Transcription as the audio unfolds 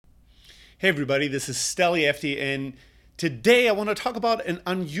Hey everybody, this is Steli FT, and today I want to talk about an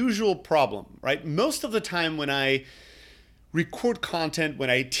unusual problem, right? Most of the time when I record content, when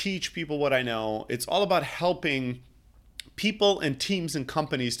I teach people what I know, it's all about helping people and teams and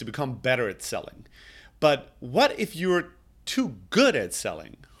companies to become better at selling. But what if you're too good at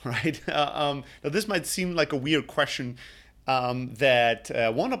selling, right? Now this might seem like a weird question that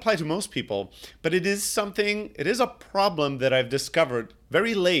won't apply to most people, but it is a problem that I've discovered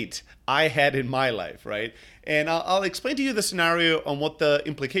very late I had in my life, right? And I'll explain to you the scenario on what the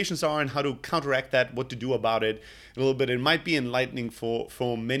implications are and how to counteract that, what to do about it a little bit. It might be enlightening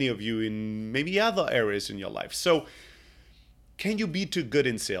for many of you in maybe other areas in your life. So, can you be too good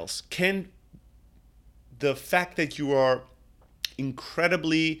in sales? Can the fact that you are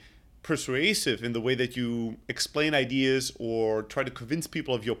incredibly persuasive in the way that you explain ideas or try to convince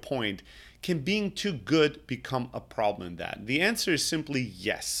people of your point, can being too good become a problem in that? The answer is simply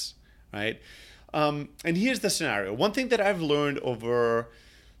yes, right? And here's the scenario. One thing that I've learned over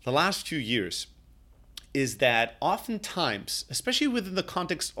the last few years is that oftentimes, especially within the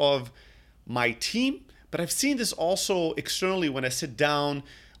context of my team, but I've seen this also externally when I sit down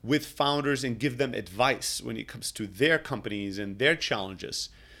with founders and give them advice when it comes to their companies and their challenges.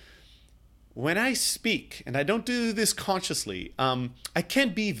 When I speak, and I don't do this consciously, I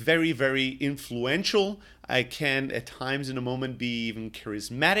can be very, very influential. I can, at times in a moment, be even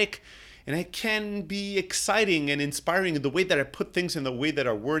charismatic. And I can be exciting and inspiring in the way that I put things, in the way that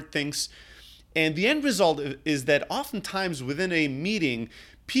I word things. And the end result is that oftentimes within a meeting,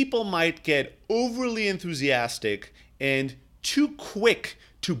 people might get overly enthusiastic and too quick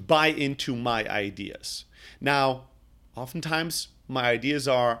to buy into my ideas. Now, oftentimes my ideas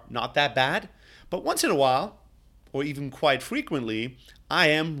are not that bad, but once in a while, or even quite frequently, I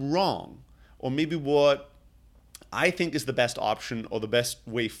am wrong. Or maybe what I think is the best option or the best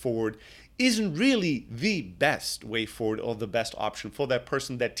way forward isn't really the best way forward or the best option for that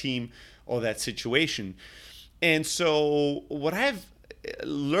person, that team, or that situation. And so what I've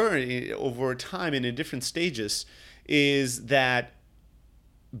learned over time and in different stages is that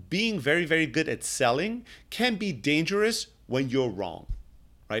being very, very good at selling can be dangerous when you're wrong,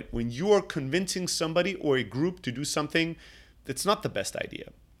 right? When you are convincing somebody or a group to do something that's not the best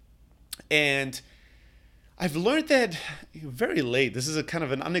idea. And I've learned that very late. This is a kind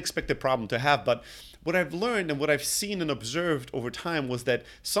of an unexpected problem to have, but what I've learned and what I've seen and observed over time was that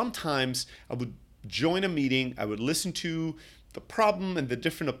sometimes I would join a meeting, I would listen to the problem and the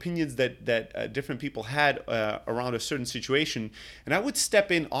different opinions that different people had around a certain situation. And I would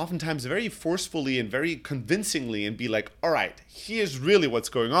step in oftentimes very forcefully and very convincingly and be like, all right, here's really what's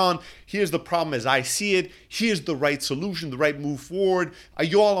going on. Here's the problem as I see it. Here's the right solution, the right move forward. Are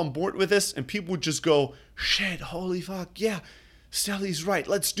you all on board with this? And people would just go, shit, holy fuck, yeah, Steli's right.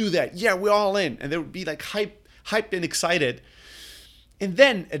 Let's do that. Yeah, we're all in. And they would be like hyped and excited. And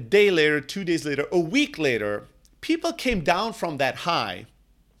then a day later, 2 days later, a week later, people came down from that high,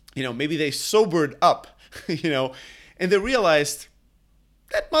 maybe they sobered up, and they realized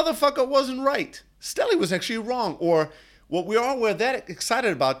that motherfucker wasn't right. Steli was actually wrong. Or what we all were that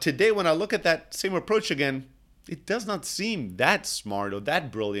excited about today, when I look at that same approach again, it does not seem that smart or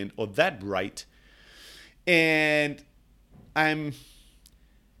that brilliant or that right. And I'm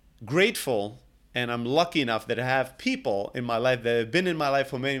grateful and I'm lucky enough that I have people in my life that have been in my life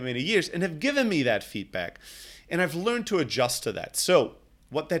for many, many years and have given me that feedback. And I've learned to adjust to that. So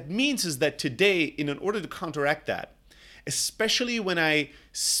what that means is that today, in order to counteract that, especially when I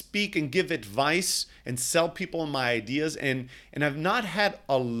speak and give advice and sell people on my ideas, and I've not had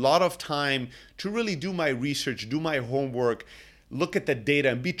a lot of time to really do my research, do my homework, look at the data,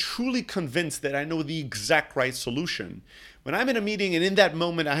 and be truly convinced that I know the exact right solution. When I'm in a meeting and in that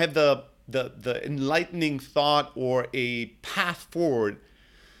moment I have the enlightening thought or a path forward,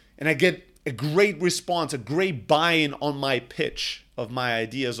 and I get a great response, a great buy-in on my pitch of my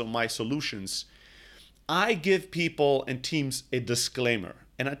ideas or my solutions, I give people and teams a disclaimer.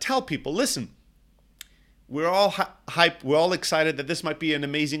 And I tell people, listen, we're all hyped, we're all excited that this might be an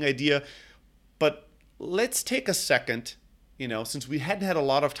amazing idea, but let's take a second, since we hadn't had a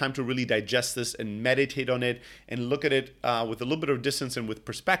lot of time to really digest this and meditate on it and look at it with a little bit of distance and with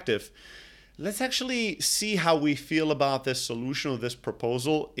perspective, let's actually see how we feel about this solution or this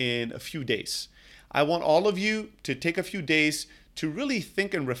proposal in a few days. I want all of you to take a few days to really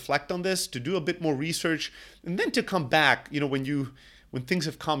think and reflect on this, to do a bit more research, and then to come back, when things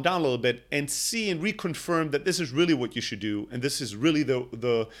have calmed down a little bit, and see and reconfirm that this is really what you should do, and this is really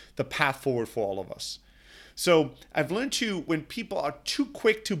the path forward for all of us. So I've learned when people are too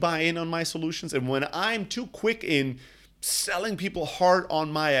quick to buy in on my solutions, and when I'm too quick in selling people hard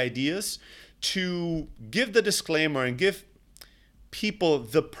on my ideas, to give the disclaimer and give people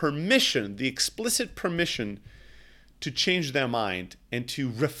the permission, the explicit permission to change their mind and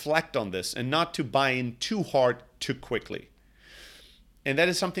to reflect on this and not to buy in too hard too quickly. And that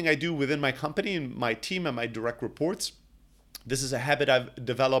is something I do within my company and my team and my direct reports. This is a habit I've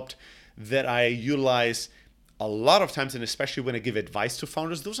developed that I utilize a lot of times, and especially when I give advice to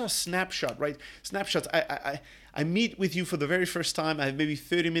founders. Those are snapshots, right? Snapshots. I meet with you for the very first time. I have maybe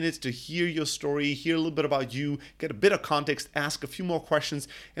 30 minutes to hear your story, hear a little bit about you, get a bit of context, ask a few more questions,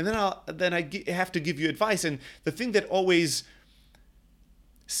 and then I have to give you advice. And the thing that always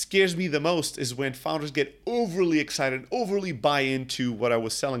scares me the most is when founders get overly excited, overly buy into what I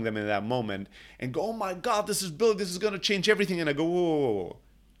was selling them in that moment, and go, "Oh my God, this is brilliant. This is going to change everything." And I go, "Whoa, whoa, whoa.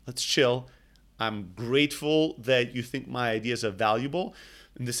 Let's chill. I'm grateful that you think my ideas are valuable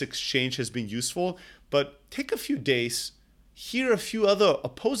and this exchange has been useful, but take a few days, hear a few other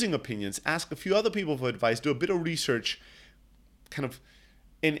opposing opinions, ask a few other people for advice, do a bit of research, kind of,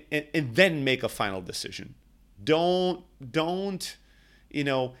 and then make a final decision. Don't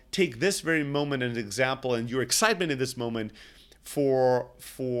take this very moment as an example and your excitement in this moment for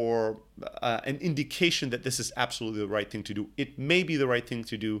an indication that this is absolutely the right thing to do. It may be the right thing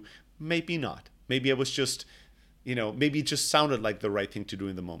to do, maybe not. Maybe I was just, maybe it just sounded like the right thing to do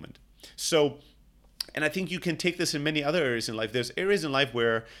in the moment." So, and I think you can take this in many other areas in life. There's areas in life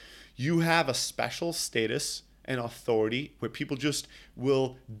where you have a special status and authority where people just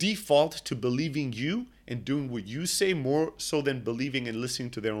will default to believing you and doing what you say more so than believing and listening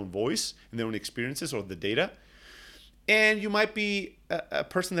to their own voice and their own experiences or the data. And you might be a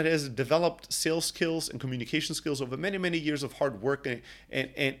person that has developed sales skills and communication skills over many, many years of hard work.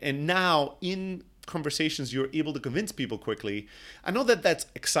 And now in conversations, you're able to convince people quickly. I know that that's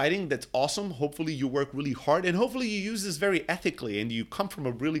exciting. That's awesome. Hopefully you work really hard and hopefully you use this very ethically and you come from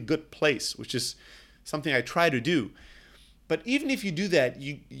a really good place, which is something I try to do. But even if you do that,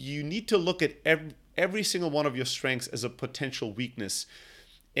 you need to look at every single one of your strengths as a potential weakness.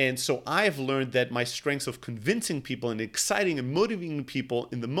 And so I've learned that my strengths of convincing people and exciting and motivating people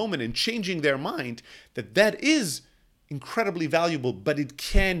in the moment and changing their mind, that is incredibly valuable, but it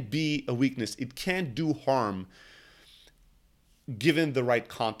can be a weakness. It can do harm given the right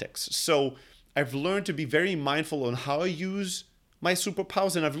context. So I've learned to be very mindful on how I use my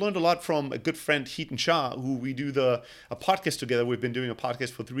superpowers, and I've learned a lot from a good friend, Hiten Shah, who we do a podcast together. We've been doing a podcast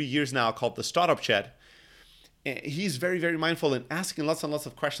for 3 years now called The Startup Chat. And he's very, very mindful in asking lots and lots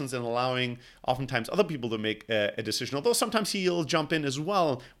of questions and allowing oftentimes other people to make a decision. Although sometimes he'll jump in as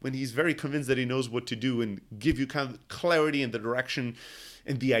well when he's very convinced that he knows what to do and give you kind of clarity in the direction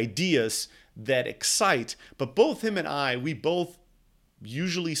and the ideas that excite. But both him and I, we both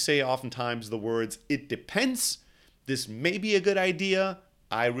usually say oftentimes the words, "It depends. This may be a good idea.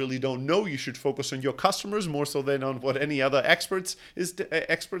 I really don't know. You should focus on your customers more so than on what any other experts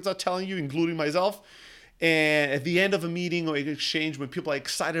are telling you, including myself." And at the end of a meeting or an exchange, when people are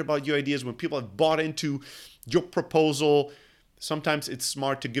excited about your ideas, when people have bought into your proposal, sometimes it's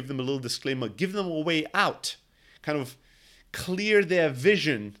smart to give them a little disclaimer, give them a way out, kind of clear their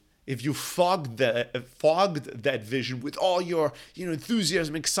vision. If you fogged that vision with all your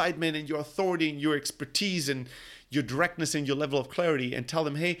enthusiasm, excitement, and your authority and your expertise and your directness and your level of clarity, and tell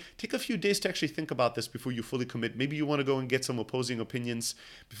them, "Hey, take a few days to actually think about this before you fully commit. Maybe you want to go and get some opposing opinions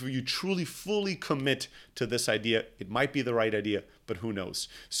before you truly, fully commit to this idea. It might be the right idea, but who knows?"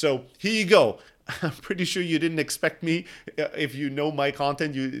 So here you go. I'm pretty sure you didn't expect me, if you know my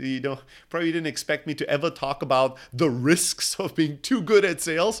content, you probably didn't expect me to ever talk about the risks of being too good at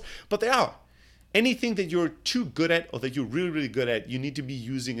sales, but they are. Anything that you're too good at or that you're really, really good at, you need to be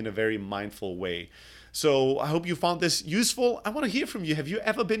using in a very mindful way. So I hope you found this useful. I want to hear from you. Have you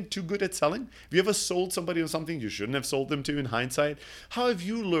ever been too good at selling? Have you ever sold somebody on something you shouldn't have sold them to in hindsight? How have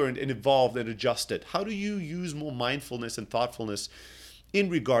you learned and evolved and adjusted? How do you use more mindfulness and thoughtfulness in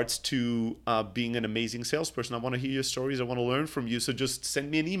regards to being an amazing salesperson? I want to hear your stories. I want to learn from you. So just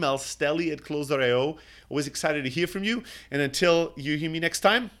send me an email, stelly@close.io. Always excited to hear from you. And until you hear me next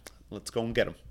time, let's go and get them.